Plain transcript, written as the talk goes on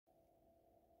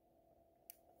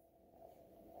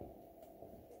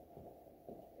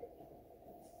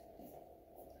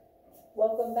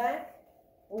Welcome back.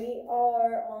 We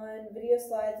are on video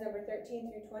slides number 13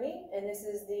 through 20, and this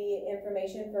is the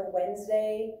information for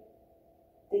Tuesday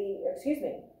the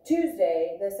 17th.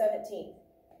 Tuesday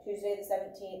the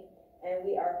 17th, and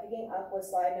we are picking up with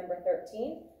slide number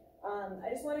 13. I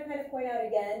just want to kind of point out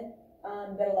again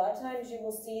that a lot of times you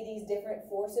will see these different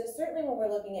forces, certainly when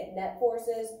we're looking at net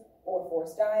forces or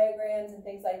force diagrams and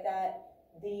things like that.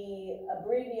 The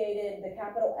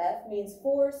capital F means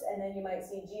force, and then you might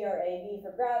see GRAV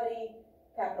for gravity,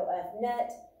 capital F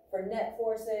net for net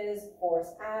forces,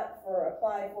 force app for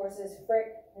applied forces,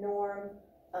 fric, norm.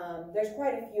 There's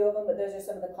quite a few of them, but those are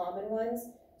some of the common ones.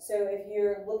 So if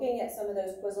you're looking at some of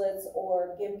those Quizlets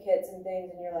or GIM kits and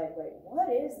things and you're like, wait, what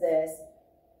is this?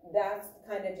 That's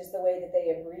kind of just the way that they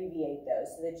abbreviate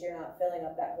those so that you're not filling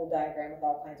up that whole diagram with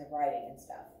all kinds of writing and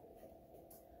stuff.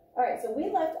 All right, so we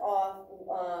left off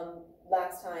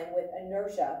last time with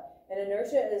inertia. And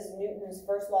inertia is Newton's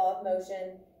first law of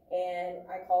motion, and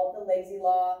I call it the lazy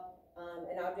law.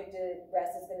 An object at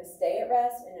rest is going to stay at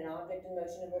rest, and an object in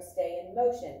motion will stay in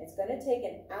motion. It's going to take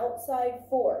an outside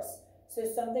force, so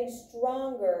something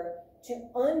stronger, to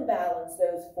unbalance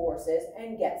those forces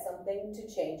and get something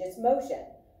to change its motion.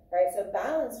 Right? So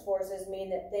balanced forces mean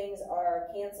that things are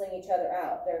canceling each other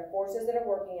out. There are forces that are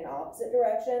working in opposite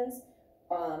directions,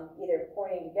 either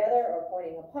pointing together or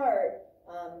pointing apart,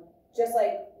 just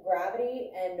like gravity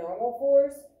and normal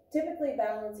force typically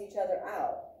balance each other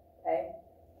out. Okay.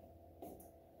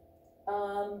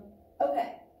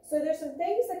 Okay, so there's some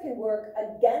things that can work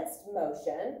against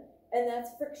motion, and that's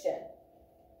friction.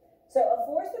 So a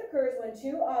force that occurs when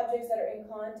two objects that are in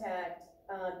contact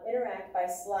interact by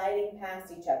sliding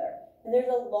past each other. And there's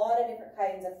a lot of different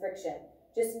kinds of friction.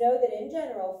 Just know that in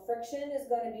general, friction is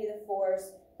going to be the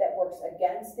force that works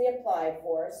against the applied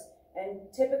force and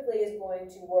typically is going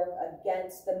to work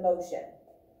against the motion.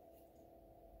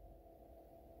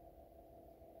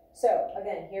 So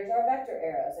again, here's our vector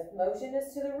arrows. If motion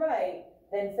is to the right,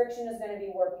 then friction is going to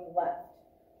be working left.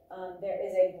 There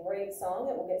is a great song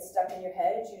that will get stuck in your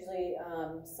head. It's usually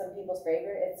some people's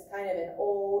favorite. It's kind of an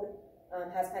old,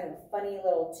 has kind of a funny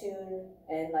little tune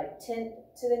and like tint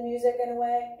to the music in a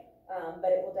way,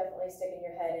 but it will definitely stick in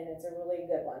your head, and it's a really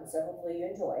good one. So hopefully you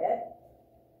enjoy it.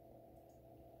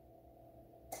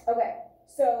 Okay,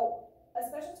 so a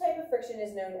special type of friction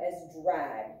is known as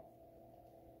drag.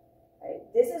 Right?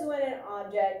 This is when an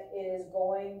object is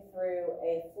going through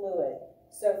a fluid.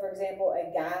 So for example,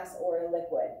 a gas or a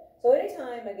liquid. So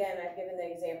anytime, again, I've given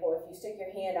the example, if you stick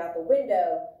your hand out the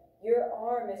window, your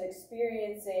arm is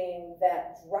experiencing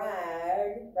that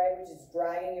drag, right, which is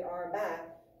dragging your arm back,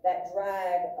 that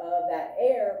drag of that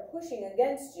air pushing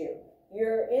against you.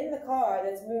 You're in the car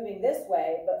that's moving this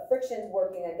way, but friction's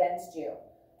working against you.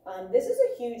 This is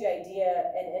a huge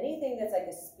idea, and anything that's like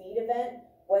a speed event,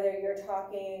 whether you're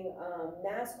talking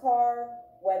NASCAR,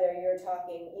 whether you're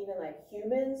talking even like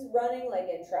humans running like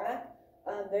in track,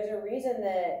 there's a reason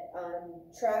that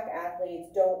track athletes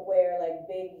don't wear like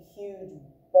big, huge,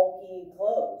 bulky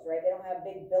clothes, right? They don't have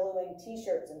big billowing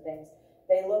t-shirts and things.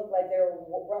 They look like they're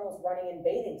almost running in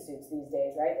bathing suits these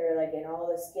days, right? They're like in all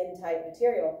this skin-tight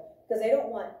material because they don't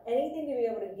want anything to be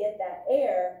able to get that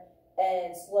air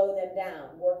and slow them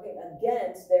down, working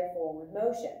against their forward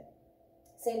motion.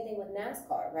 Same thing with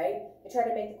NASCAR, right? They try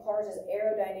to make the cars as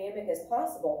aerodynamic as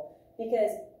possible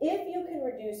because if you can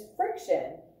reduce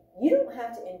friction, you don't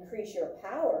have to increase your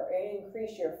power or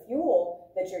increase your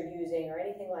fuel that you're using or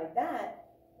anything like that.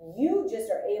 You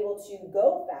just are able to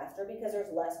go faster because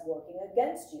there's less working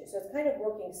against you. So it's kind of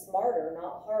working smarter,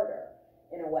 not harder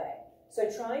in a way. So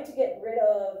trying to get rid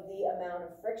of the amount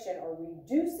of friction or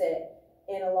reduce it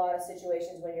in a lot of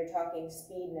situations when you're talking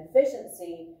speed and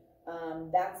efficiency,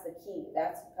 that's the key.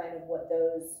 That's kind of what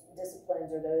those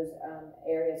disciplines or those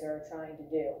areas are trying to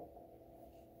do.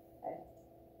 Okay.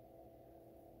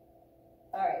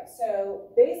 All right, so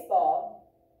baseball,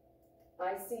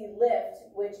 I see lift,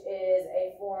 which is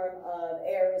a form of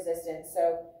air resistance.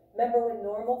 So remember with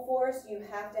normal force, you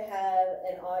have to have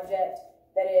an object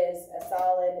that is a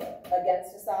solid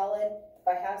against a solid. If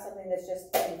I have something that's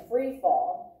just in free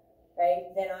fall,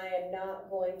 right, then I am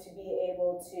not going to be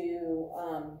able to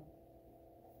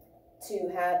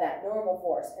have that normal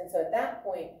force. And so at that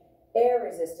point, air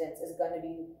resistance is going to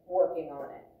be working on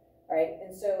it, right?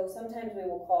 And so sometimes we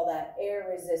will call that air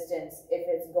resistance if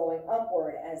it's going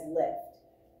upward as lift.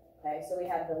 Okay, so we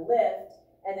have the lift,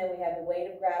 and then we have the weight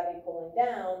of gravity pulling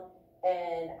down,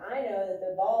 and I know that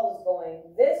the ball is going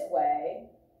this way,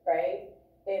 right,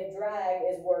 if drag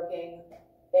is working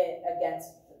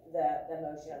against the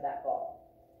motion of that ball.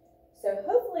 So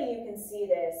hopefully you can see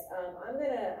this. I'm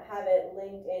going to have it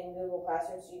linked in Google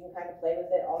Classroom so you can kind of play with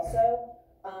it also.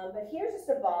 But here's just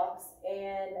a box,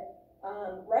 and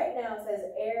right now it says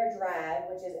air drag,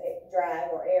 which is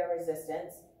drag or air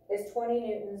resistance, is 20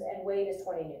 newtons and weight is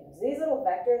 20 newtons. These little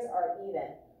vectors are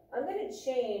even. I'm going to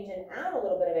change and add a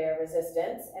little bit of air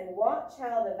resistance, and watch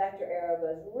how the vector arrow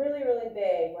goes really, really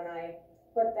big when I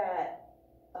put that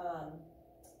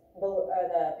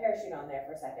the parachute on there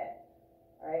for a second.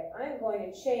 All right, I'm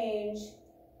going to change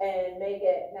and make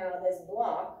it now this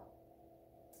block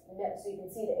so you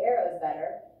can see the arrows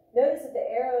better. Notice that the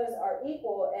arrows are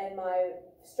equal and my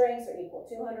strengths are equal,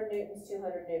 200 newtons,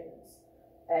 200 newtons.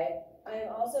 Okay, I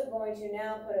am also going to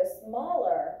now put a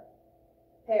smaller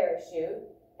parachute,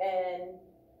 and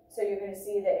so you're going to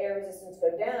see the air resistance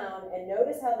go down, and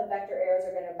notice how the vector arrows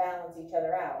are going to balance each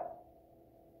other out.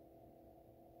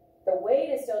 The weight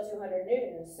is still 200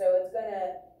 newtons, so it's going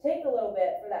to take a little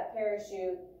bit for that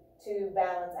parachute to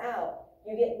balance out.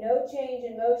 You get no change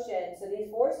in motion, so these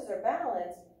forces are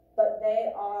balanced, but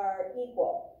they are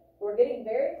equal. We're getting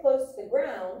very close to the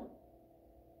ground,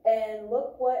 and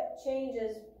look what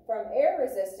changes from air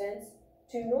resistance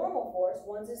to normal force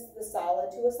once it's the solid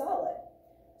to a solid.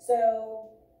 So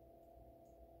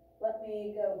let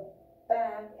me go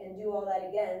back and do all that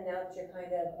again now that you're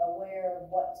kind of aware of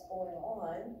what's going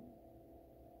on.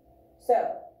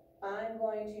 So I'm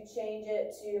going to change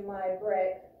it to my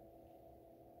brick,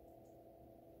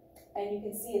 and you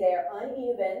can see they're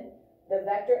uneven. The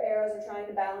vector arrows are trying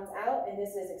to balance out, and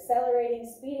this is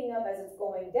accelerating, speeding up as it's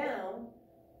going down.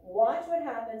 Watch what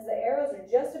happens. The arrows are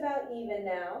just about even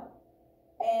now,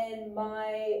 and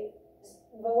my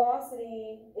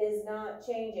velocity is not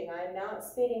changing. I'm not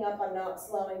speeding up, I'm not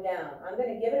slowing down. I'm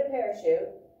going to give it a parachute,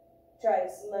 try to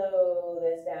slow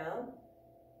this down,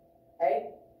 right?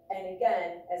 And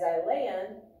again, as I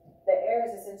land, the air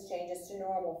resistance changes to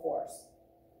normal force.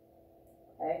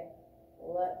 Okay,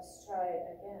 let's try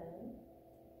it again.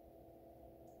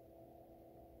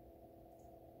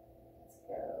 Let's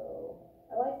go.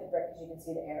 I like the brick because you can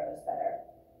see the arrows better.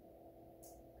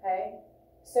 Okay,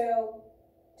 so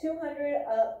 200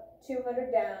 up,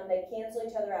 200 down, they cancel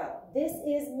each other out. This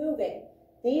is moving.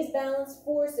 These balanced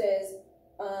forces,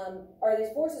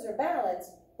 these forces are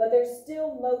balanced, but there's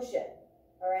still motion.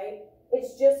 All right,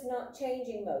 it's just not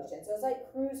changing motion. So it's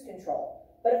like cruise control.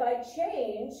 But if I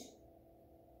change,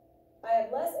 I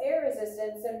have less air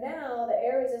resistance. So now the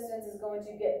air resistance is going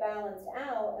to get balanced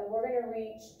out, and we're going to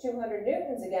reach 200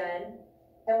 newtons again.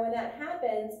 And when that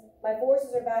happens, my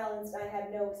forces are balanced. I have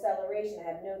no acceleration.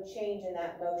 I have no change in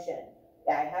that motion.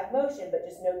 I have motion, but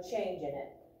just no change in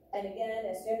it. And again,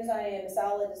 as soon as I am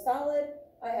solid to solid,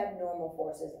 I have normal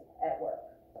forces at work.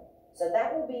 So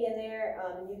that will be in there,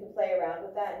 and you can play around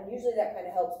with that, and usually that kind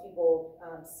of helps people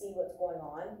see what's going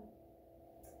on.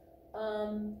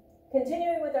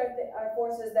 Continuing with our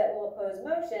forces that will oppose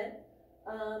motion,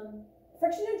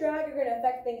 friction and drag are going to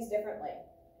affect things differently.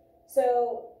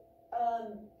 So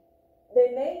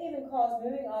they may even cause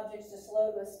moving objects to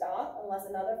slow to a stop unless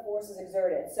another force is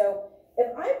exerted. So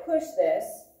if I push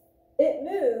this, it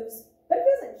moves, but it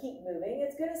doesn't keep moving.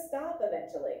 It's going to stop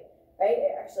eventually. Right?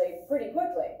 Actually, pretty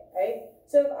quickly, right?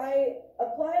 So if I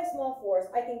apply a small force,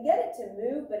 I can get it to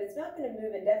move, but it's not going to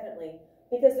move indefinitely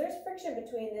because there's friction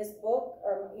between this book,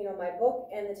 or my book,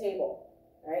 and the table,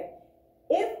 right?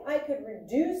 If I could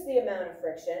reduce the amount of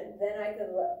friction, then I could,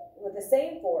 with the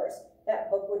same force, that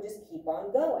book would just keep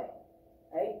on going,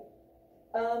 right?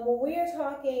 When we are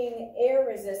talking air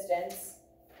resistance,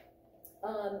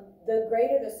 the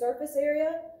greater the surface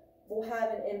area will have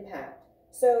an impact.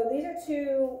 So these are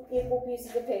two equal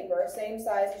pieces of paper, same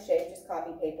size and shape, just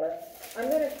copy paper. I'm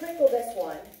going to crinkle this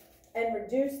one and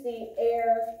reduce the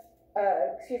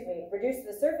reduce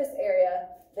the surface area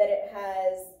that it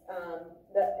has,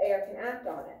 the air can act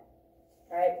on it.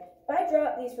 All right. If I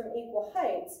drop these from equal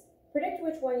heights, predict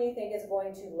which one you think is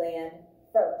going to land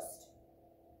first.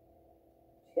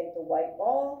 Do you think the white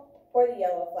ball or the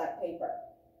yellow flat paper?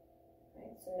 All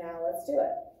right, so now let's do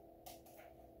it.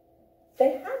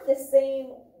 They have the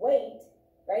same weight,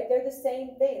 right? They're the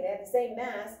same thing. They have the same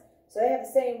mass, so they have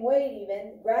the same weight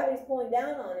even. Gravity's pulling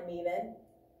down on them even.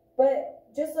 But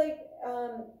just like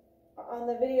on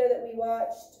the video that we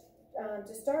watched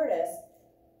to start us,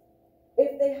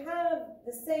 if they have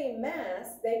the same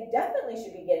mass, they definitely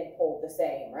should be getting pulled the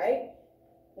same, right?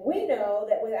 We know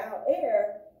that without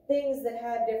air, things that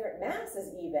have different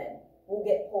masses even will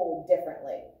get pulled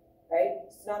differently. Right?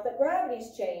 It's not that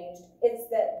gravity's changed, it's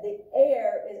that the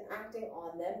air is acting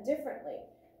on them differently.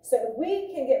 So if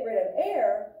we can get rid of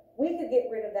air, we could get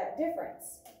rid of that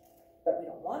difference. but we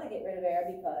don't want to get rid of air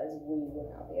because we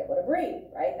will not be able to breathe,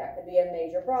 right? That could be a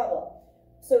major problem.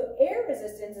 So air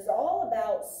resistance is all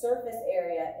about surface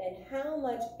area and how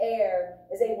much air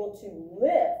is able to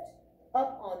lift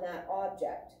up on that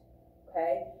object,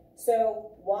 okay?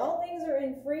 So while things are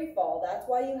in free fall, that's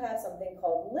why you have something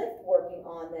called lift working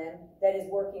on them that is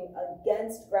working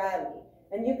against gravity.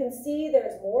 And you can see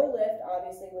there's more lift,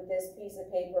 obviously, with this piece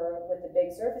of paper with the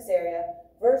big surface area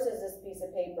versus this piece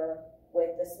of paper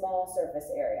with the small surface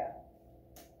area.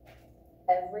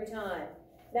 Every time.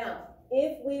 Now,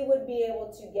 if we would be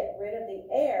able to get rid of the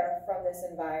air from this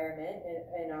environment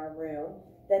in our room,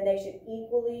 then they should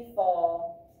equally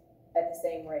fall at the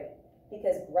same rate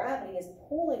because gravity is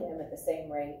pulling them at the same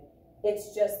rate.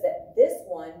 It's just that this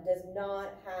one does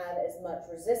not have as much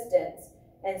resistance,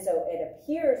 and so it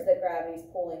appears that gravity's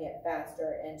pulling it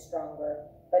faster and stronger,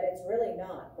 but it's really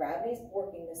not. Gravity's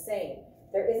working the same.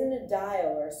 There isn't a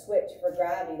dial or a switch for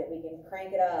gravity that we can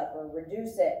crank it up or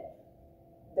reduce it.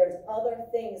 There's other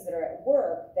things that are at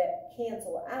work that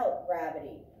cancel out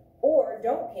gravity or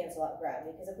don't cancel out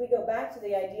gravity. Because if we go back to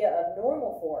the idea of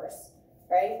normal force,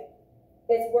 right,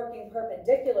 it's working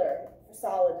perpendicular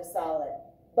solid to solid.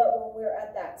 But when we're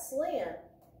at that slant,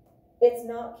 it's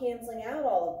not canceling out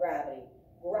all of gravity.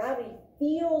 Gravity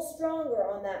feels stronger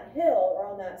on that hill or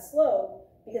on that slope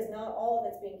because not all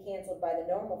of it's being canceled by the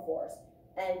normal force.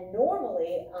 And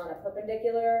normally on a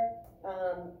perpendicular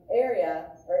area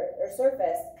or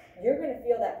surface, you're going to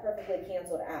feel that perfectly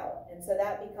canceled out. And so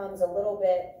that becomes a little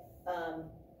bit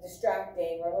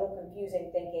distracting or a little confusing,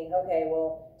 thinking, okay,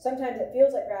 well, sometimes it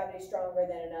feels like gravity's stronger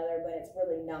than another, but it's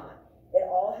really not. It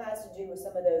all has to do with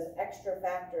some of those extra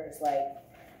factors like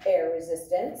air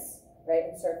resistance, right,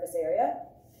 and surface area,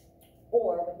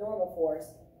 or with normal force,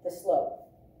 the slope.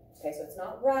 Okay, so it's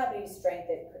not gravity's strength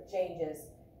that changes,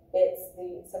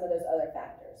 it's some of those other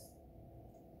factors.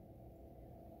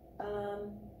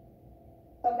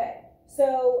 Okay,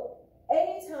 so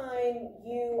anytime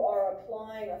you are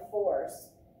applying a force,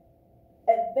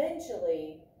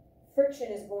 eventually friction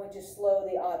is going to slow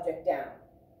the object down,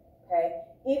 okay?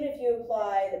 Even if you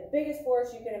apply the biggest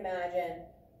force you can imagine,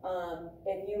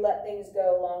 if you let things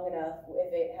go long enough,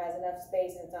 if it has enough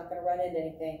space and it's not going to run into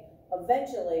anything,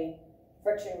 eventually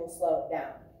friction will slow it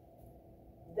down.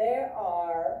 There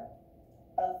are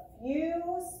a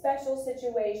few special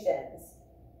situations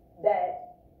that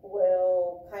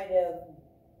will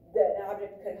that an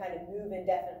object could kind of move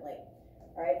indefinitely.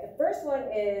 All right, the first one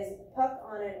is puck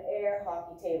on an air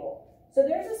hockey table. So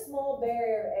there's a small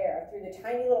barrier of air through the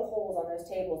tiny little holes on those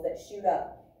tables that shoot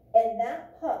up. And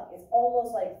that puck is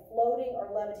almost like floating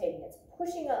or levitating. It's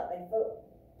pushing up and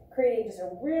creating just a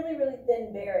really, really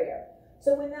thin barrier.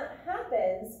 So when that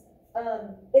happens,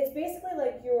 it's basically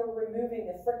like you're removing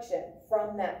the friction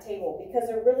from that table because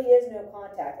there really is no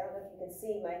contact. I don't know if you can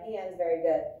see my hands very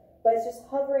good, but it's just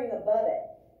hovering above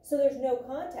it. So there's no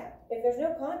contact. If there's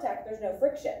no contact, there's no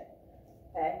friction,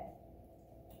 okay?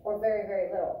 Or very,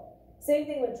 very little. Same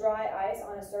thing with dry ice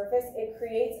on a surface. It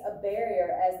creates a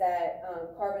barrier as that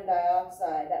carbon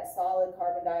dioxide, that solid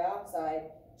carbon dioxide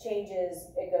changes,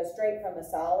 it goes straight from a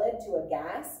solid to a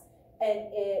gas, and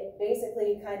it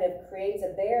basically kind of creates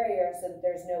a barrier so that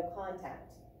there's no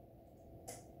contact.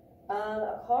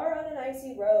 A car on an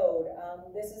icy road.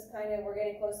 This is we're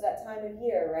getting close to that time of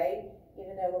year, right?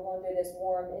 Even though we're going through this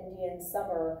warm Indian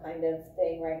summer kind of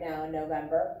thing right now in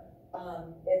November,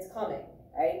 it's coming,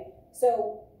 right?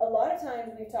 So a lot of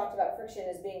times we've talked about friction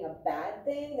as being a bad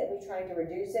thing, that we're trying to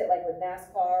reduce it, like with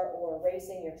NASCAR or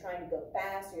racing, you're trying to go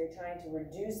fast, or you're trying to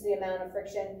reduce the amount of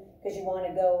friction because you want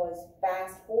to go as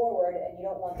fast forward and you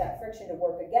don't want that friction to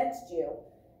work against you.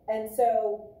 And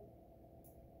so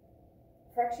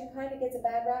friction kind of gets a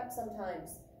bad rap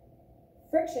sometimes.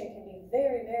 Friction can be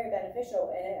very, very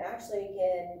beneficial, and it actually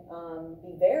can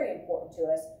be very important to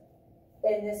us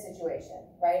in this situation,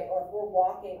 right? Or if we're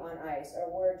walking on ice or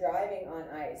we're driving on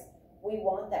ice, we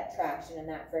want that traction and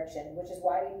that friction, which is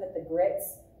why we put the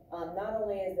grits. Not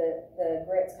only is the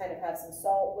grits kind of have some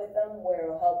salt with them where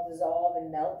it'll help dissolve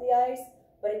and melt the ice,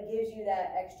 but it gives you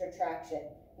that extra traction.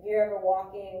 If you're ever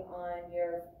walking on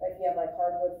if you have like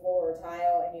hardwood floor or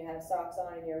tile and you have socks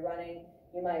on and you're running,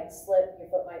 you might slip, your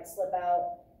foot might slip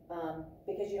out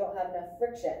because you don't have enough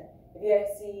friction. If you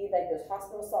guys see like those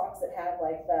hospital socks that have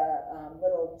like the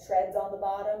little treads on the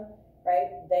bottom,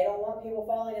 right? They don't want people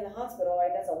falling in the hospital,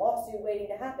 right? That's a lawsuit waiting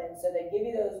to happen. So they give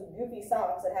you those goofy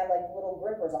socks that have like little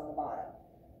grippers on the bottom,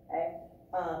 okay?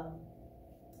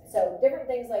 So different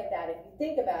things like that. If you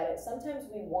think about it, sometimes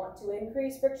we want to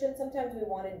increase friction, sometimes we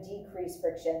want to decrease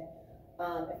friction.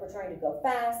 If we're trying to go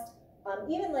fast,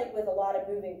 even like with a lot of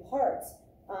moving parts,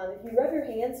 if you rub your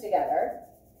hands together,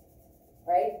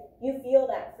 right? You feel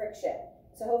that friction.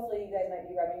 So hopefully you guys might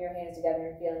be rubbing your hands together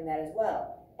and feeling that as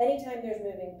well. Anytime there's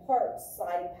moving parts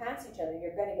sliding past each other,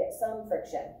 you're going to get some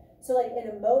friction. So like in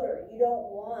a motor, you don't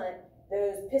want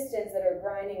those pistons that are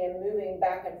grinding and moving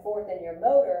back and forth in your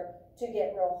motor to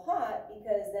get real hot,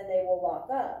 because then they will lock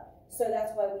up. So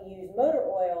that's why we use motor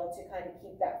oil to kind of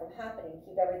keep that from happening,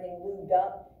 keep everything lubed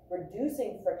up,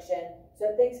 reducing friction so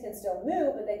that things can still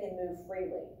move, but they can move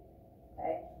freely.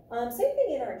 Okay. Same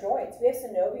thing in our joints. We have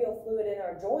synovial fluid in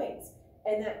our joints,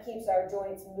 and that keeps our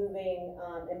joints moving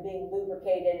and being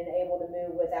lubricated and able to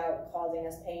move without causing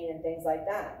us pain and things like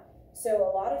that. So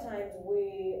a lot of times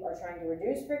we are trying to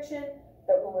reduce friction,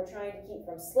 but when we're trying to keep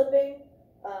from slipping,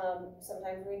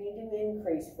 sometimes we need to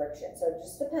increase friction. So it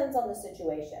just depends on the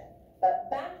situation.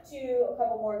 But back to a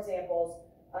couple more examples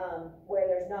where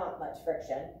there's not much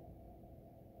friction.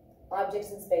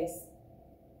 Objects in space.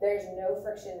 There's no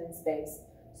friction in space.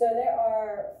 So there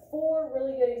are 4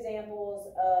 really good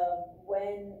examples of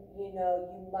when you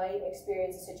might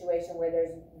experience a situation where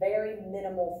there's very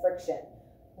minimal friction.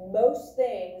 Most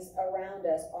things around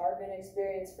us are going to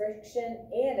experience friction,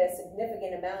 and a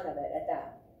significant amount of it at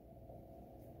that.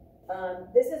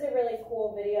 This is a really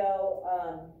cool video,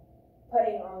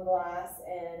 putting on glass,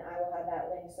 and I will have that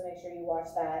link, so make sure you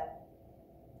watch that.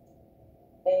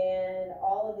 And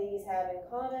all of these have in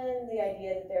common the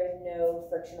idea that there is no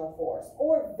frictional force,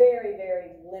 or very,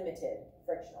 very limited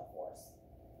frictional force.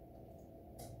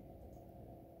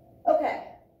 Okay,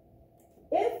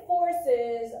 if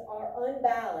forces are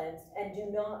unbalanced and do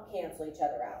not cancel each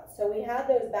other out, so we have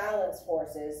those balanced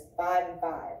forces, 5 and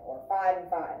 5, or 5 and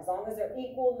 5, as long as they're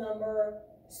equal number,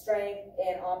 strength,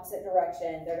 and opposite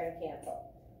direction, they're going to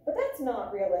cancel. But that's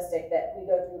not realistic, that we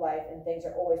go through life and things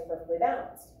are always perfectly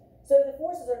balanced. So if the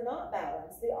forces are not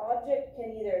balanced, the object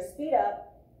can either speed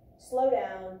up, slow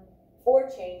down, or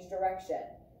change direction.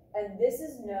 And this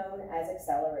is known as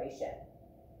acceleration.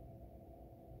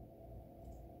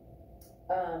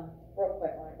 Real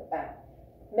quick, I want to go back.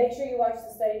 Make sure you watch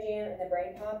the Study Jam and the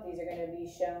Brain Pop. These are going to be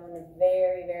shown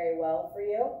very, very well for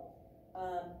you.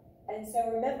 And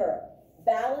so remember,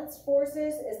 balanced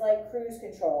forces is like cruise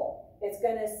control. It's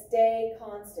going to stay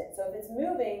constant. So if it's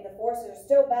moving, the forces are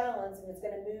still balanced, and it's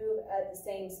going to move at the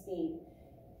same speed.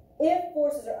 If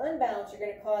forces are unbalanced, you're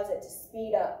going to cause it to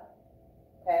speed up.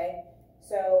 Okay?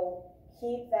 So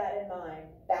keep that in mind.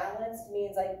 Balanced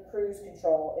means like cruise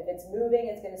control. If it's moving,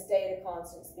 it's going to stay at a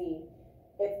constant speed.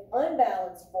 If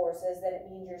unbalanced forces, then it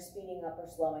means you're speeding up or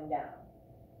slowing down.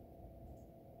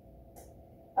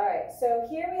 All right, so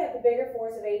here we have the bigger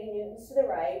force of 80 newtons to the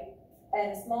right,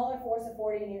 and a smaller force of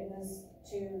 40 newtons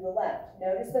to the left.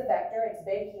 Notice the vector, it's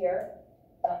big here,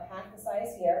 about half the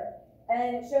size here,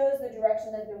 and it shows the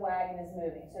direction that the wagon is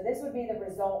moving. So this would be the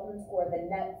resultant, or the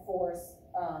net force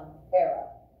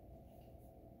arrow.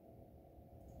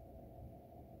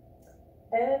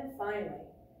 And finally,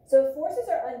 so if forces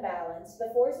are unbalanced, the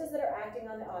forces that are acting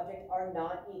on the object are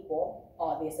not equal.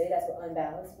 Obviously, that's what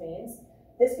unbalanced means.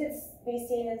 This could be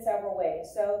seen in several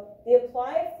ways. So the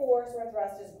applied force or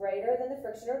thrust is greater than the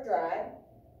friction or drag.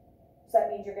 So that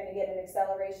means you're going to get an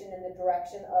acceleration in the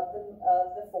direction of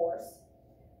the force.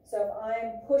 So if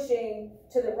I'm pushing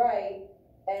to the right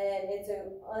and it's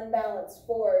an unbalanced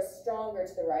force stronger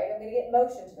to the right, I'm going to get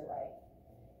motion to the right.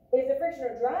 If the friction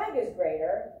or drag is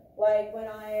greater, like when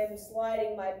I am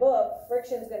sliding my book,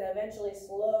 friction is going to eventually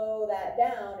slow that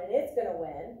down, and it's going to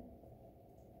win.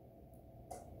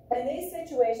 And these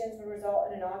situations would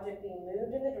result in an object being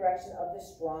moved in the direction of the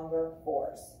stronger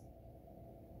force.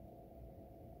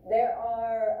 There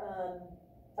are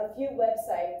a few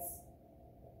websites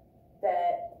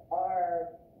that are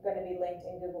going to be linked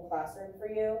in Google Classroom for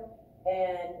you,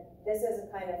 and this is a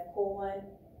kind of cool one.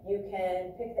 You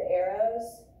can pick the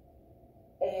arrows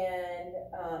and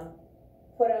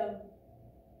put them,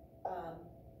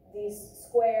 these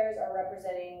squares are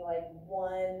representing like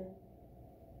 1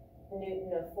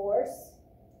 Newton of force,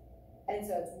 and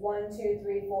so it's 1, 2,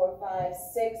 3, 4, 5,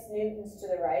 6 newtons to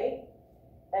the right,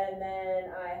 and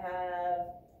then I have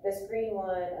this green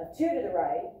one of 2 to the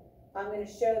right. I'm going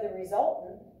to show the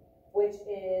resultant, which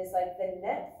is like the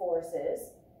net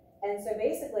forces, and so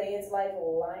basically it's like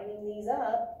lining these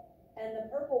up, and the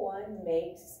purple one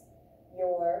makes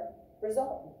your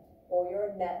resultant, or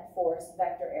your net force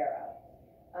vector arrow.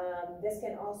 This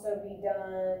can also be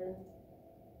done.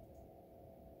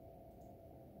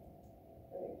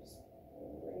 Let me just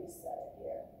reset it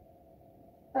here.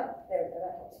 Oh, there we go.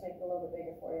 That helps make it a little bit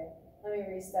bigger for you. Let me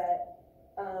reset.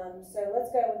 So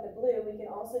let's go with the blue. We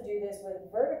can also do this with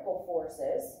vertical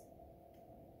forces.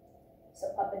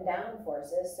 So up and down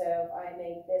forces. So if I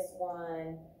make this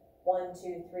one 1,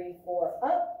 2, 3, 4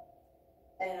 up,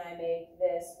 and I make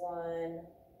this one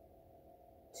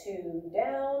 2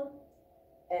 down,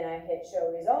 and I hit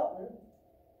show resultant,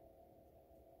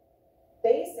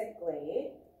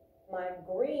 basically my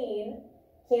green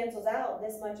cancels out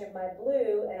this much of my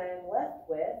blue, and I'm left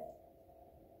with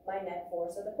my net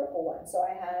force of the purple one. So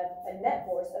I have a net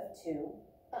force of 2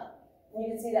 up. And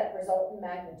you can see that resultant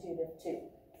magnitude of 2.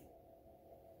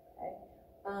 Okay.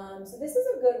 So this is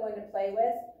a good one to play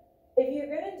with. If you're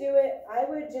going to do it, I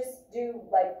would just do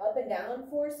like up and down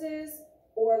forces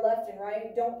or left and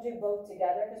right. Don't do both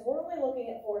together because we're only looking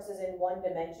at forces in one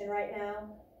dimension right now.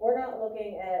 We're not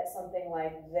looking at something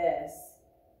like this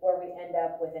where we end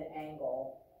up with an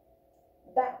angle.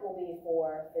 That will be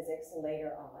for physics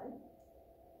later on.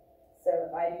 So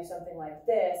if I do something like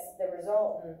this, the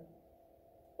resultant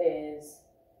is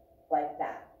like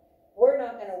that. We're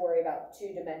not going to worry about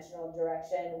two-dimensional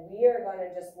direction. We are going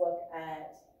to just look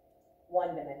at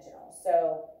one-dimensional.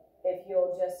 So if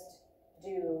you'll just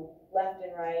do left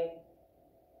and right,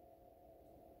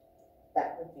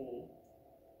 that would be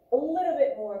a little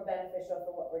bit more beneficial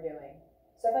for what we're doing.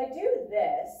 So if I do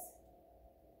this,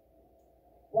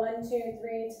 1, 2,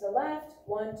 3 to the left,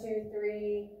 1, 2,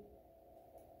 3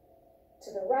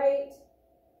 to the right,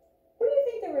 what do you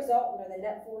think the resultant or the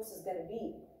net force is going to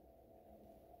be?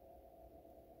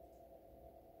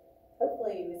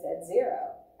 Hopefully you said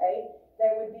 0, right?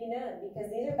 There would be none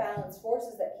because these are balanced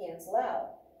forces that cancel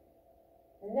out.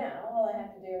 Now all I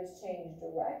have to do is change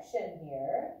direction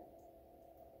here.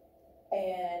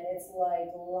 And it's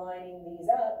like lining these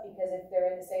up because if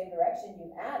they're in the same direction,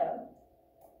 you add them.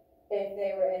 If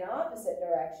they were in opposite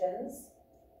directions,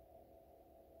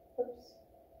 oops,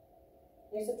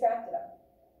 you subtracted them.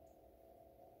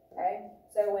 Okay?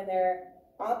 So when they're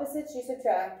opposites, you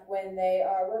subtract. When they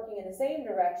are working in the same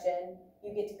direction,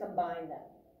 you get to combine them.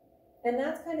 And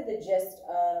that's kind of the gist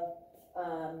of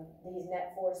these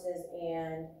net forces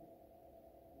and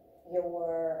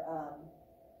your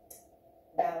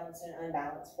balanced and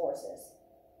unbalanced forces.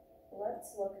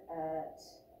 Let's look at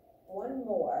one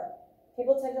more.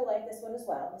 People tend to like this one as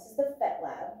well. This is the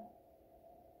FETLab,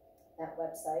 that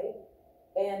website.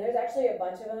 And there's actually a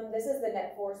bunch of them. This is the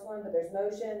net force one, but there's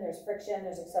motion, there's friction,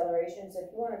 there's acceleration. So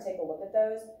if you want to take a look at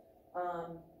those,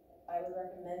 I would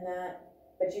recommend that.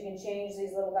 But you can change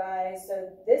these little guys.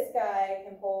 So this guy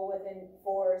can pull within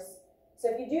force. So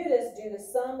if you do this, do the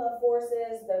sum of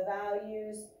forces, the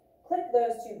values, click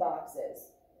those 2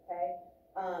 boxes, okay?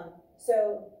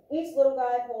 So each little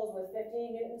guy pulls with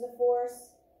 50 newtons of force.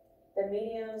 The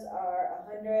mediums are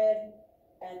 100,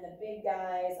 and the big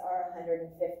guys are 150.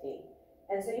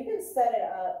 And so you can set it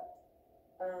up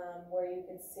where you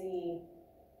can see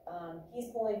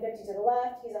he's pulling 50 to the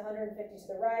left, he's 150 to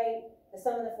the right. The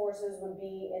sum of the forces would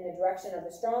be in the direction of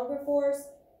the stronger force,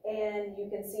 and you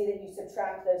can see that you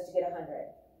subtract those to get 100.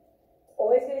 It's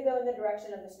always going to go in the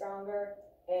direction of the stronger,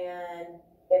 and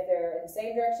if they're in the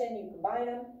same direction, you combine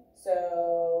them.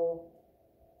 So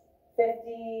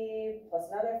 50 plus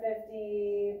another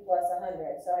 50 plus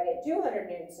 100. So I get 200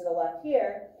 newtons to the left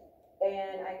here,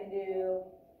 and I can do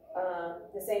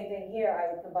the same thing here.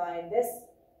 I would combine this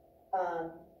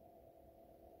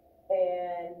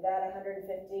and that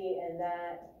 150 and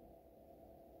that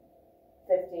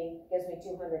 50 gives me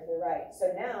 200 to the right.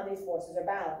 So now these forces are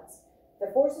balanced. If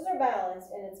the forces are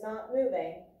balanced and it's not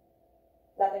moving,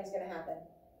 nothing's going to happen.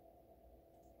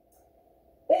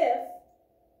 If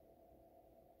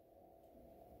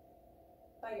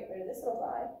I get rid of this little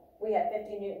guy, we have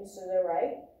 50 newtons to the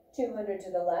right, 200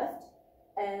 to the left,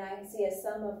 and I can see a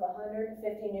sum of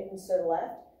 150 newtons to the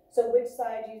left. So which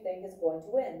side do you think is going to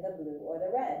win, the blue or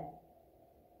the red?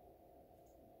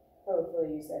 Hopefully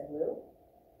you said blue.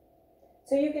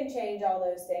 So you can change all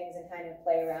those things and kind of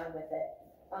play around with it.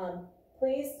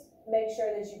 Please make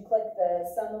sure that you click the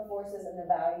sum of forces and the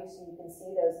values so you can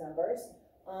see those numbers.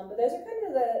 But those are kind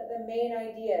of the main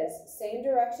ideas. Same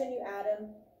direction, you add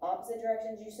them. Opposite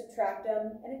directions, you subtract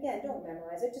them. And again, don't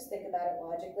memorize it. Just think about it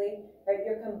logically. Right?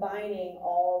 You're combining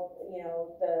all,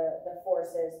 the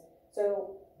forces.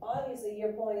 So obviously,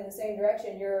 you're pulling in the same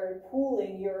direction. You're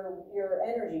pooling your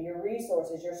energy, your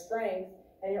resources, your strength,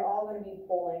 and you're all going to be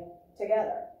pulling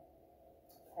together.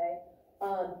 Okay.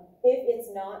 If it's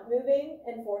not moving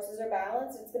and forces are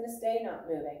balanced, it's going to stay not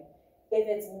moving. If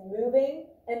it's moving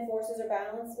and forces are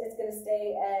balanced, it's going to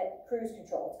stay at cruise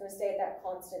control. It's going to stay at that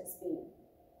constant speed.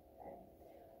 Okay.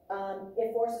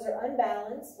 If forces are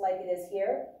unbalanced, like it is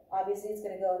here, obviously it's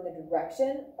going to go in the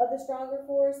direction of the stronger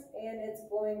force, and it's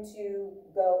going to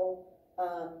go,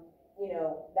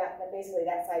 basically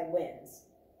that side wins.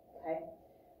 Okay.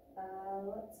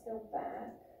 Let's go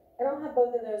back. And I'll have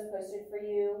both of those posted for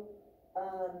you.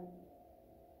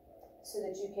 so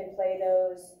that you can play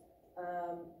those.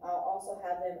 I'll also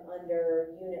have them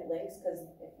under unit links, because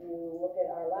if you look at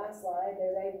our last slide,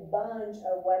 there's a bunch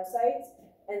of websites,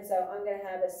 and so I'm going to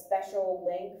have a special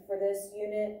link for this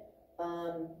unit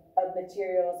of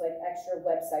materials, like extra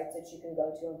websites that you can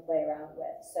go to and play around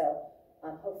with. So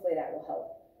hopefully that will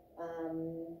help.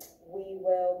 We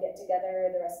will get together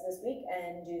the rest of this week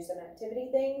and do some activity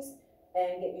things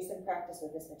and get you some practice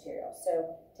with this material.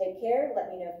 So take care, let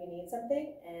me know if you need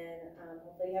something, and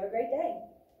hopefully you have a great day.